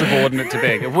liked a subordinate to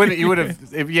beg.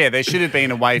 There should have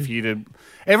been a way for you to.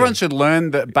 Everyone should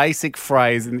learn the basic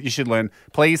phrase, and you should learn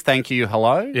please, thank you,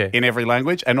 hello in every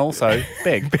language, and also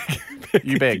beg.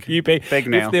 You beg. You beg. Beg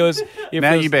now.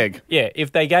 You beg. Yeah.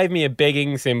 If they gave me a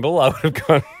begging symbol, I would have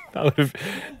gone. I would have,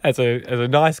 as a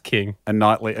nice king,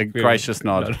 A gracious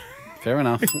nod. Fair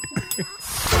enough.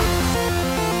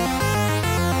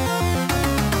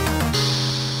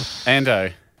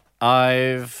 Ando,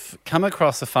 I've come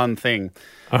across a fun thing.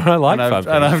 I like and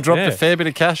fun. And I've dropped Yeah. a fair bit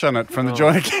of cash on it from the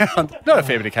joint account. Not a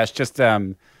fair bit of cash, just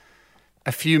a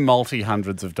few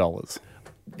multi-hundreds of dollars.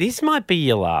 This might be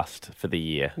your last for the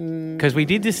year because we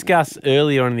did discuss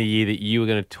earlier on in the year that you were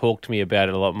going to talk to me about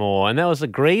it a lot more, and that was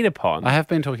agreed upon. I have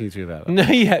been talking to you about it. No,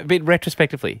 you have, but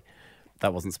retrospectively.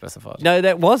 That wasn't specified. No,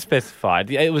 that was specified.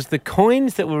 It was the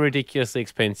coins that were ridiculously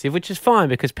expensive, which is fine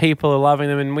because people are loving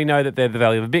them and we know that they're the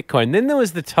value of a Bitcoin. Then there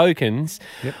was the tokens,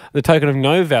 the token of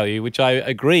no value, which I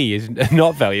agree is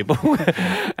not valuable. But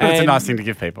it's a nice thing to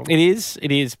give people. It is.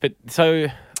 But so...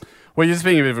 Well, you're just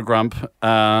being a bit of a grump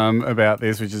about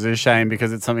this, which is a shame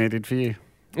because it's something I did for you.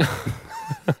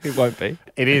 It won't be.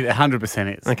 It is,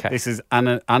 100% is. Okay. This is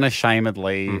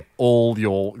unashamedly all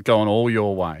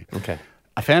your way. Okay.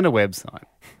 I found a website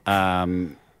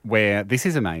where this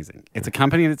is amazing. It's a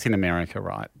company that's in America,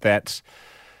 right? That,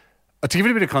 to give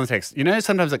it a bit of context, you know,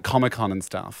 sometimes at Comic-Con and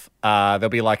stuff, there'll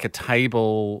be like a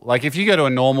table. Like if you go to a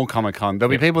normal Comic-Con, there'll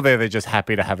be people there that are just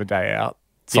happy to have a day out.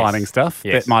 signing stuff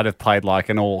Yes. that might have played like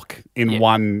an orc in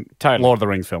one Totally. Lord of the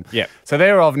Rings film. Yeah. So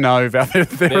they're of no value.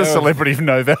 They're a celebrity of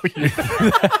no value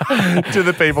to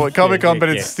the people at Comic-Con, but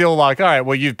it's still like, all right,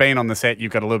 well, you've been on the set,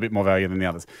 you've got a little bit more value than the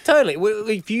others. Totally. Well,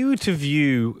 if you were to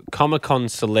view Comic-Con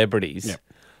celebrities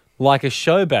like a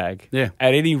show bag at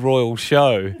any royal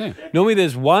show, normally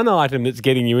there's one item that's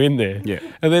getting you in there,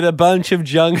 and then a bunch of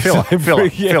junk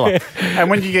Filler. And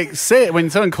when you get set,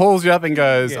 when someone calls you up and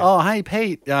goes, oh, hey,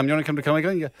 Pete, you want to come to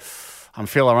Comic-Con? You go, I'm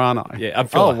filler, aren't I? Yeah, I'm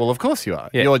filler. Oh, well, of course you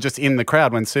are. You're just in the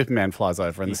crowd when Superman flies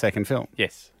over in the second film.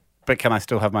 Yes. But can I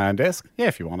still have my own desk? Yeah,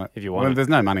 if you want it. If you want it. There's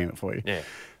no money in it for you. Yeah.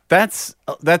 There's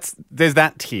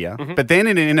that tier. But then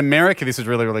in America, this is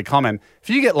really, really common. If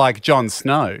you get like Jon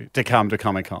Snow to come to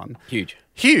Comic-Con.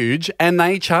 Huge, and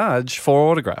they charge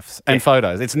for autographs and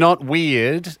photos. It's not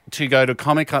weird to go to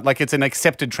Comic-Con. Like, it's an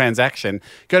accepted transaction.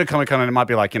 Go to Comic-Con and it might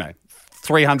be like,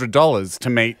 $300 to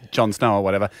meet Jon Snow or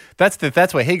whatever.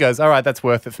 That's where he goes, all right, that's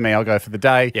worth it for me. I'll go for the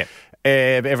day. Yeah.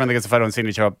 Everyone that gets a photo and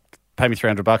signature, I'll pay me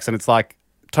 $300. And it's like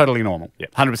totally normal.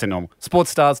 100% normal. Sports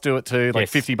stars do it too, like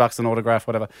 $50 an autograph,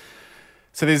 whatever.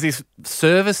 So there's this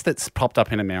service that's popped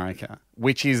up in America,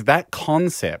 which is that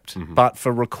concept, but for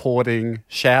recording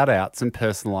shout-outs and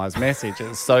personalised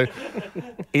messages. So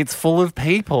it's full of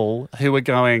people who are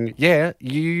going,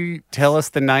 you tell us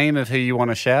the name of who you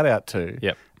want a shout-out to.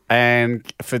 Yep.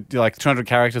 And for like 200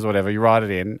 characters or whatever, you write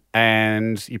it in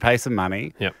and you pay some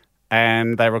money. Yep.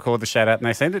 And they record the shout-out and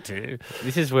they send it to you.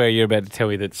 This is where you're about to tell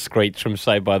me that Screech from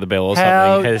Saved by the Bell or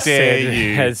How something dare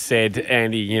you. has said,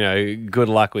 Andy, good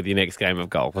luck with your next game of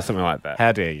golf or something like that.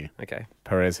 How dare you? Okay.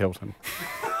 Perez Hilton.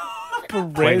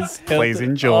 Perez Please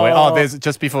enjoy. Oh, there's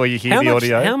just before you hear the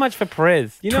audio. How much for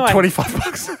Perez? $25.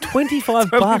 $25.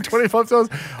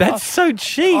 $25. That's so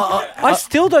cheap. I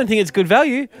still don't think it's good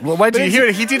value. Well, wait till you hear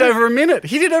it. He did over a minute.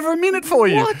 He did over a minute for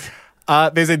you. What?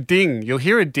 There's a ding. You'll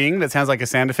hear a ding that sounds like a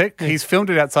sound effect. He's filmed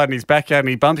it outside in his backyard and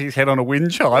he bumped his head on a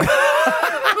wind chime.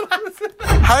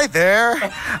 Hi there.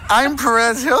 I'm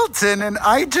Perez Hilton and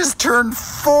I just turned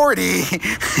 40.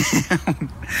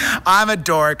 I'm a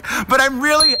dork, but I'm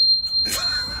really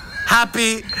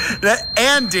happy that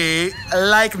Andy,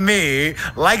 like me,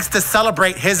 likes to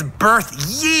celebrate his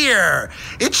birth year.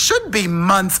 It should be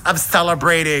months of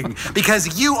celebrating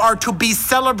because you are to be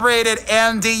celebrated,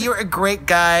 Andy. You're a great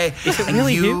guy. Is it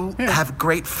really you have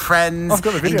great friends. I've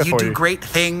got the video and you for do you. great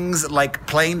things like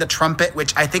playing the trumpet,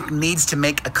 which I think needs to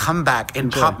make a comeback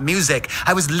in pop music.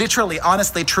 I was literally,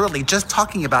 honestly, truly just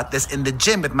talking about this in the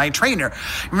gym with my trainer.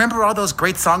 Remember all those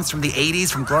great songs from the 80s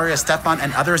from Gloria Estefan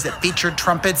and others that featured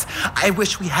trumpets? I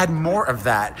wish we had more of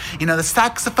that. The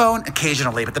saxophone,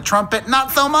 occasionally, but the trumpet, not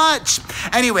so much.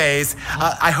 Anyways,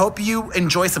 I hope you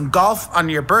enjoy some golf on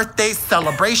your birthday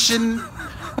celebration.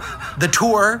 The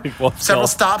tour, several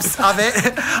stops of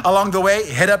it along the way.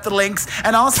 Hit up the links.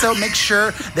 And also make sure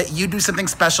that you do something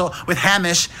special with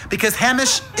Hamish because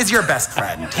Hamish is your best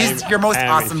friend. He's your most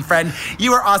awesome friend.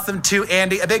 You are awesome too,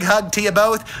 Andy. A big hug to you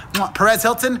both. Perez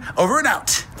Hilton, over and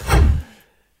out.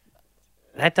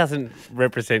 That doesn't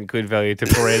represent good value to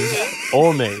Perez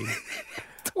or me.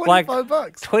 $25.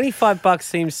 $25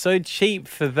 seems so cheap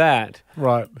for that.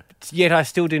 Right. Yet I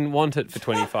still didn't want it for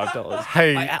 $25.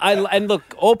 Hey. And look,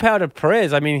 all power to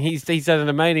Perez. I mean, he's done an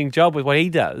amazing job with what he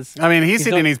does. I mean, he's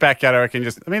sitting in his backyard, I reckon,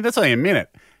 that's only a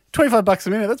minute. $25 a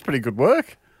minute, that's pretty good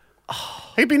work.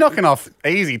 He'd be knocking off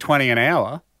easy 20 an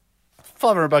hour.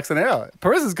 $500 an hour.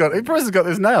 Perez has got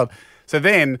this nailed. So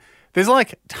then there's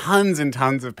like tons and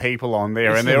tons of people on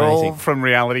there, and they're all from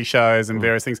reality shows and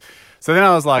various things. So then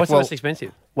I was like, what's the most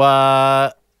expensive?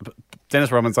 Well,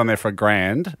 Dennis Rodman's on there for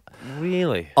 $1,000.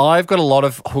 Really? I've got a lot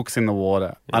of hooks in the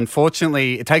water. Yeah.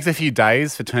 Unfortunately, it takes a few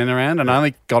days for turnaround, and I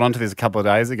only got onto this a couple of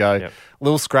days ago. Yep.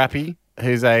 Lil Scrappy,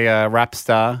 who's a rap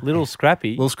star. Little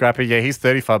Scrappy? Lil Scrappy, yeah, he's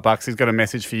 $35. He's got a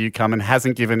message for you coming,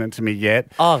 hasn't given it to me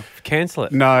yet. Oh, cancel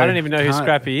it. No. I don't even know who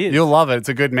Scrappy is. You'll love it. It's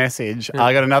a good message.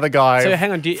 I got another guy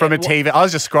from a TV. I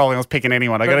was just scrolling. I was picking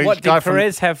anyone. I got a guy from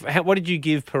Perez have? What did you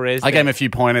give Perez? I gave him a few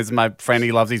pointers. My friend,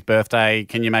 he loves his birthday.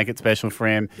 Can you make it special for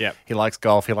him? Yep. He likes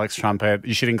golf. He likes trumpet.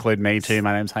 You should include me too.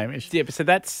 My name's Hamish. Yeah, but so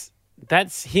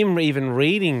that's him even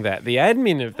reading that. The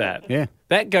admin of that. Yeah.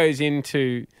 That goes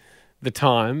into the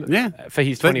time for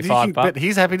his $25. But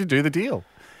he's happy to do the deal.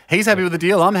 He's happy with the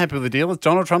deal. I'm happy with the deal. As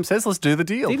Donald Trump says, let's do the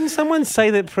deal. Didn't someone say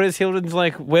that Perez Hilton's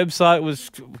website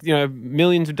was,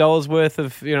 millions of dollars worth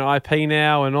of, IP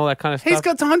now and all that kind of stuff? He's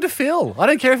got time to fill. I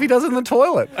don't care if he does it in the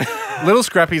toilet. Little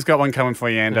Scrappy's got one coming for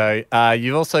you, Ando.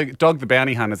 You've also Dog the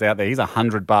Bounty Hunter's out there. He's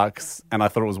 $100, and I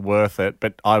thought it was worth it.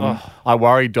 But I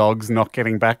worry Dog's not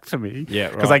getting back to me. Yeah,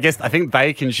 right. Because I think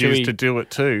they can choose to do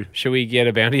it too. Should we get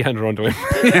a bounty hunter onto him?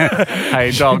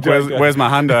 Hey, Dog, where's my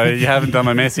hundo? You haven't done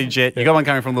my message yet. You got one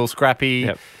coming from Little Scrappy.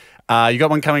 Yep. You got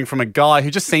one coming from a guy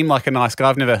who just seemed like a nice guy.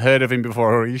 I've never heard of him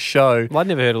before or his show. Well, I'd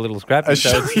never heard of Little Scrappy,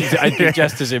 so it'd be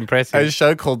just as impressive. A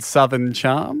show called Southern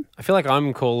Charm. I feel like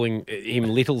I'm calling him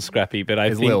Little Scrappy, but I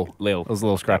think Lil. It was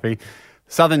Little Scrappy.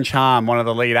 Southern Charm, one of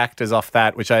the lead actors off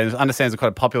that, which I understand is quite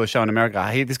a popular show in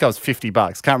America. This guy was $50.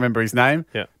 Can't remember his name,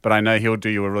 but I know he'll do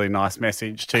you a really nice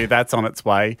message too. That's on its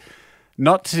way.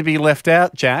 Not to be left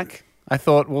out, Jack. I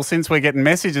thought, well, since we're getting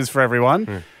messages for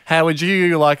everyone, how would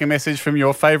you like a message from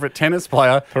your favourite tennis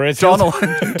player,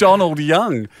 Donald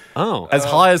Young? Oh. As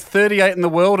high as 38 in the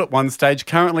world at one stage,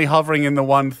 currently hovering in the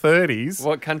 130s.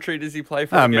 What country does he play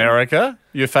for? America. Again?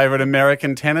 Your favourite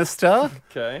American tennis star?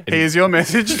 Okay. Here's your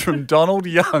message from Donald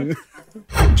Young.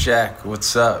 Jack,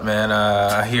 what's up, man?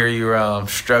 I hear you're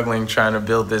struggling trying to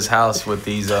build this house with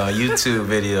these YouTube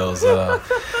videos.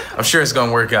 I'm sure it's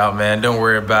gonna work out, man. Don't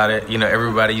worry about it.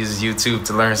 Everybody uses YouTube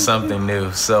to learn something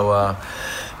new. So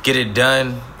get it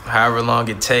done, however long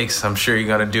it takes. I'm sure you're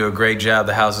gonna do a great job.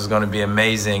 The house is gonna be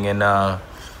amazing. And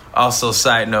also,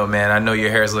 side note, man, I know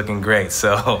your hair is looking great.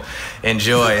 So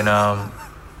enjoy, and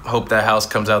hope that house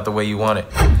comes out the way you want it.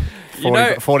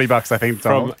 $40, I think,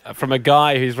 Donald. From a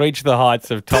guy who's reached the heights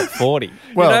of top 40.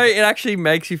 Well, it actually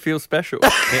makes you feel special.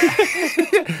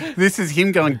 This is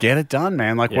him going, get it done,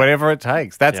 man. Whatever it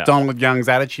takes. That's Donald Young's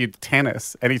attitude to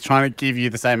tennis, and he's trying to give you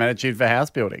the same attitude for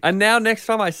house building. And now next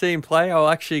time I see him play, I'll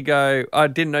actually go, I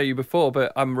didn't know you before,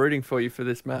 but I'm rooting for you for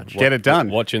this match. Get it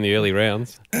done. Watching the early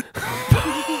rounds.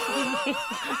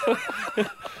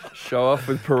 Show off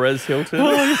with Perez Hilton.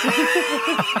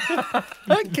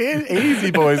 Again,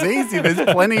 easy, boys, easy. There's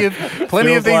plenty of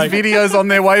these videos on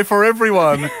their way for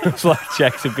everyone. It's like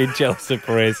Jack's a bit jealous of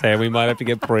Perez here. We might have to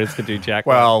get Perez to do Jack.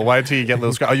 Well, wait till you get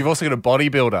Little Scrap. Oh, you've also got a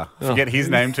bodybuilder. Forget his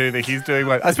name too. That he's doing.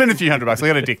 I spent a few $100. I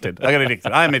got addicted.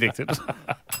 I am addicted.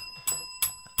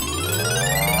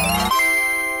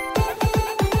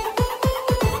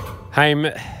 Haim,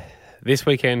 this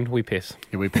weekend we piss.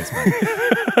 Yeah, we piss, mate.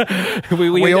 we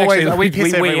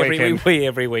piss every weekend. We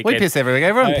every weekend. We piss every weekend.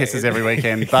 Everyone pisses every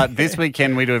weekend. But this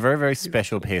weekend we do a very, very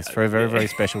special piss for a very, very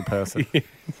special person.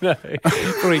 No,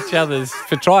 for each other's,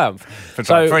 for Triumph.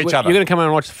 For each other. You're going to come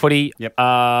and watch the footy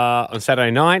on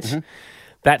Saturday night. Mm-hmm.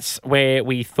 That's where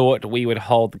we thought we would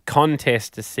hold the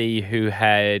contest to see who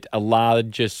had the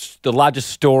largest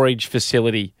storage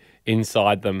facility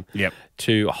inside them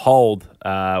to hold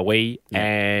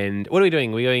and what are we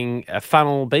doing? We're doing a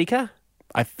funnel beaker?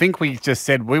 I think we just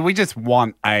said we just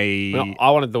want a... Well,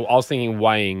 I was thinking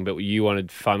weighing, but you wanted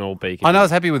funnel beaker. I know I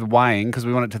was happy with weighing because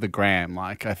we want it to the gram.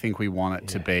 I think we want it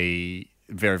to be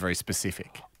very, very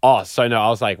specific. Oh, so no, I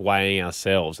was weighing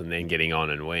ourselves and then getting on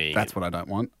and weighing. That's what I don't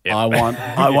want. Yep.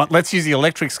 I want, let's use the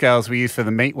electric scales we use for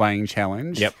the meat weighing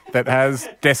challenge that has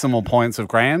decimal points of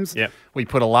grams. Yep. We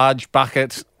put a large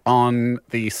bucket on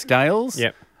the scales.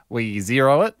 Yep. We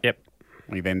zero it. Yep.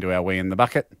 We then do our wee in the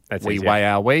bucket. We weigh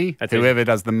our wee. That's whoever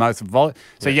does the most volume.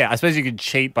 So I suppose you could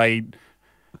cheat by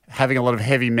having a lot of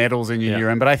heavy metals in your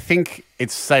urine, but I think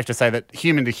it's safe to say that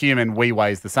human to human, we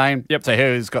weighs the same. Yep. So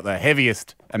who's got the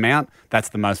heaviest amount, that's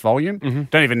the most volume. Mm-hmm.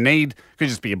 Don't even could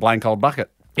just be a blank old bucket.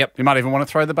 Yep. You might even want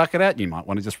to throw the bucket out. You might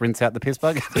want to just rinse out the piss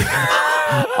bucket.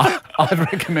 I'd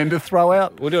recommend to throw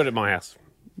out. We'll do it at my house.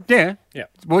 Yeah. Yeah.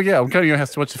 Well, I'm going to your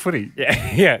house to watch the footy.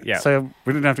 Yeah. So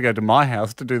we didn't have to go to my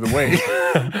house to do the wee.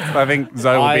 I think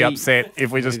Zoe will be upset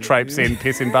if we just traipse in,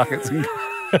 piss in buckets and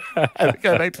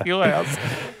go back to your house.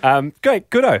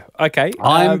 Great. Goodo. Okay.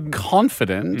 I'm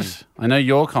confident. I know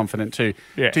you're confident too.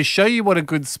 Yeah. To show you what a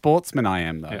good sportsman I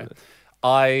am, though. Yeah.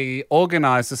 I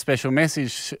organised a special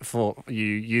message for you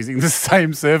using the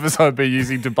same service I've been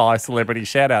using to buy celebrity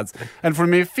shout-outs. And for a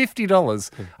mere $50,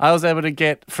 I was able to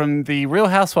get from the Real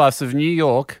Housewives of New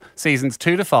York, seasons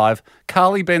 2 to 5,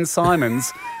 Carly Ben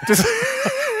Simons, to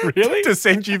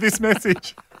send you this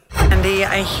message. Andy,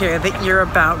 I hear that you're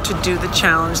about to do the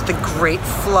challenge, the great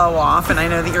flow off, and I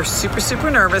know that you're super,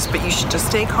 super nervous, but you should just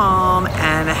stay calm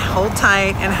and hold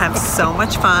tight and have so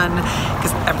much fun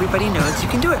because everybody knows you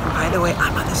can do it. And by the way,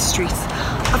 I'm on the streets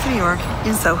of New York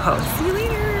in Soho. See you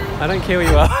later. I don't care where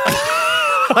you are.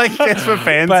 I guess for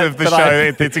fans of the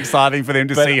show, it's exciting for them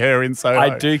to see her in Soho.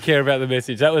 I do care about the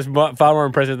message. That was far more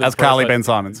impressive than That's Carly Ben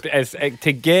Simons.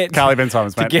 To get Carly Ben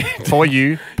Simons, mate. For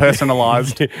you,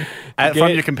 personalised. From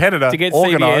your competitor, to get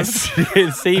organised.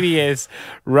 CBS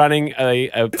running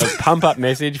a pump-up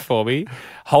message for me.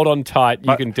 Hold on tight,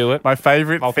 you can do it. My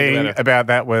favourite thing about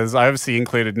that was I obviously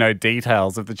included no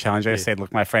details of the challenge. I said,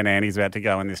 look, my friend Andy's about to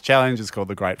go in this challenge. It's called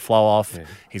the Great Flow Off. Yeah.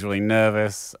 He's really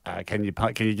nervous. Can you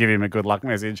give him a good luck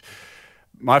message?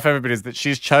 My favourite bit is that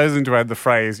she's chosen to add the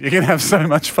phrase, "You're going to have so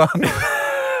much fun."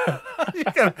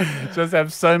 You're going to just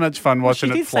have so much fun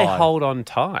watching it fly. She did say hold on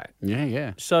tight.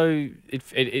 Yeah. So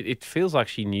it feels like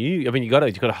she knew. I mean, you got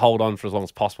to hold on for as long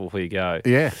as possible before you go.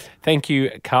 Yeah. Thank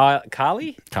you,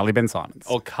 Carly? Carly Ben Simons.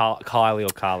 Or Kylie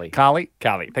or Carly? Carly.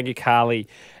 Thank you, Carly.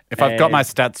 If I've got my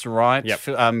stats right, yep.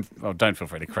 Don't feel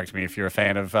free to correct me if you're a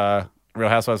fan of Real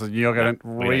Housewives of New York. I don't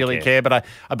really care, but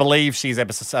I believe she's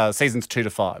seasons 2 to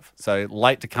 5. So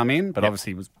late to come in, but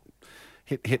obviously was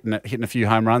hitting a few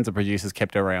home runs. The producers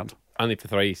kept her around. Only for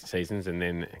 3 seasons, and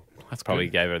then that's probably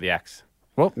gave her the axe.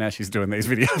 Well, now she's doing these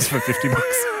videos for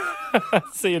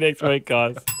 $50. See you next week,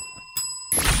 guys.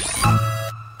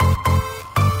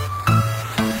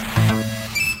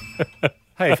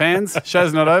 Hey, fans,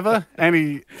 show's not over.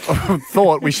 Andy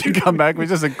thought we should come back with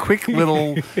just a quick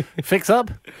little fix-up.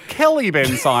 Kelly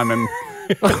Ben Simon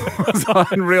was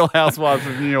on Real Housewives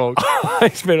of New York.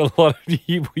 I spent a lot of...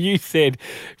 You said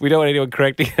we don't want anyone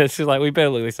correcting us. It's like, we better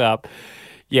look this up.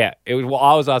 Yeah, it was. Well,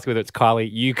 I was asking whether it's Kylie.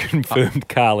 You confirmed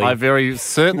Carly. I very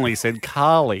certainly said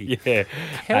Carly. Yeah.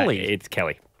 Kelly. It's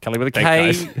Kelly. Kelly with a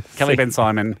K. Kelly Ben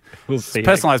Simon. We'll see.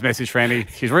 Personalised message for Andy.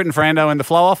 She's rooting for Ando in the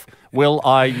flow-off. Will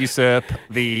I usurp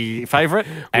the favourite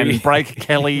and break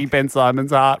Kelly Ben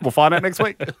Simon's heart? We'll find out next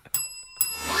week.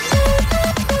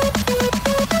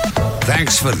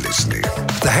 Thanks for listening.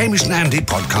 The Hamish and Andy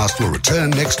podcast will return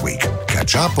next week.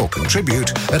 Catch up or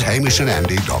contribute at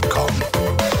hamishandandy.com.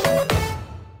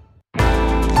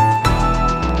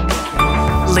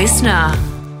 Listener.